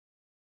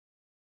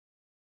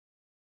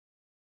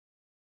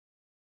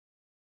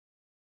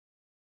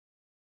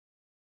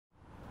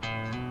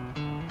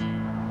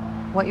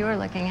What you were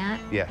looking at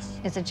Yes.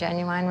 is a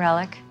genuine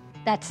relic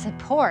that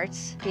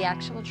supports the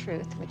actual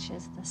truth, which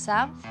is the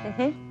South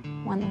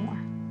won the war.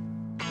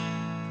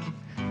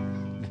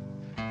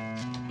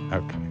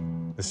 Okay.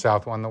 The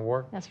South won the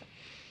war? That's right.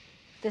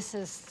 This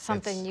is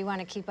something you want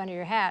to keep under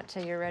your hat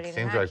till you're ready to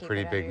Seems not like keep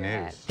pretty it under big your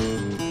hat.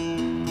 news.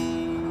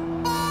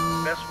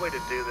 Best way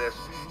to do this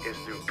is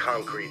through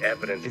concrete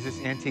evidence. Is this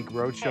antique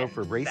roadshow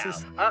for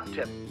racists? Up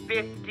to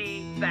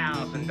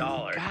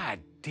 $50,000. God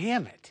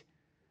damn it.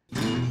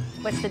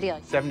 What's the deal?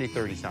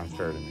 70-30 sounds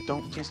fair to me.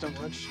 Please don't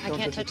touch. I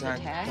can't touch the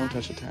tag? Don't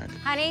touch the tag.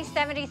 Honey,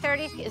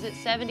 70-30? Is it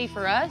 70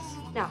 for us?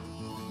 No.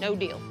 No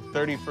deal.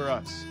 30 for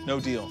us. No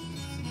deal.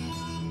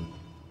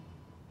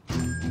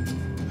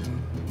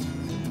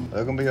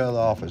 There gonna be other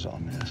offers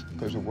on this,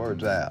 because the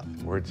word's out.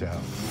 Word's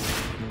out.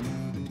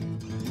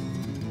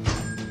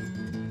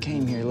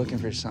 Came here looking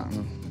for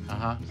something.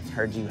 Uh-huh.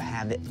 Heard you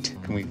have it.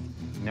 Can we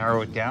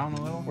narrow it down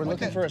a little? We're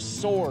looking for a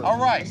sword. All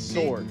right. A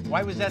sword.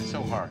 Why was that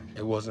so hard?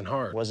 It wasn't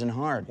hard. Wasn't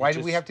hard. Why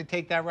did we have to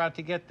take that route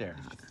to get there?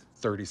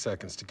 30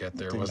 seconds to get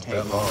there. It Didn't wasn't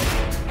take that long.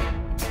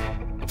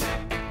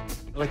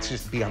 Let's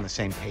just be on the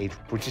same page.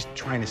 We're just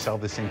trying to sell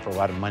this thing for a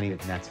lot of money, and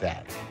that's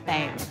that.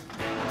 Bam.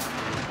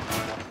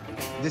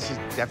 This is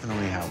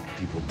definitely how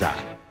people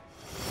die.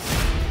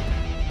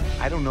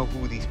 I don't know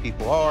who these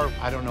people are.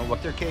 I don't know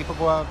what they're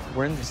capable of.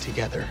 We're in this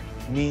together.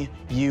 Me,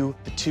 you,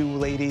 the two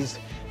ladies.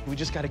 We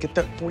just got to get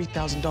that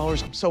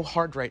 $40,000. I'm so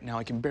hard right now,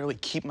 I can barely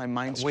keep my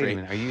mind straight. Wait a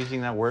minute, are you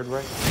using that word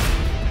right?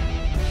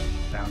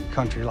 Down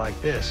country like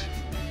this,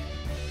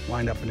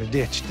 wind up in a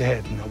ditch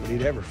dead and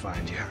nobody'd ever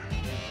find you.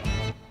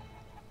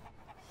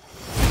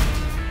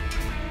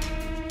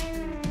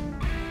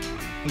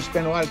 You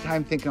spend a lot of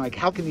time thinking, like,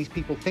 how can these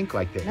people think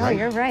like this, No, right?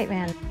 you're right,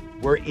 man.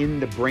 We're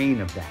in the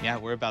brain of that. Yeah,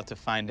 we're about to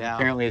find out.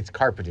 Apparently it's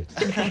carpeted.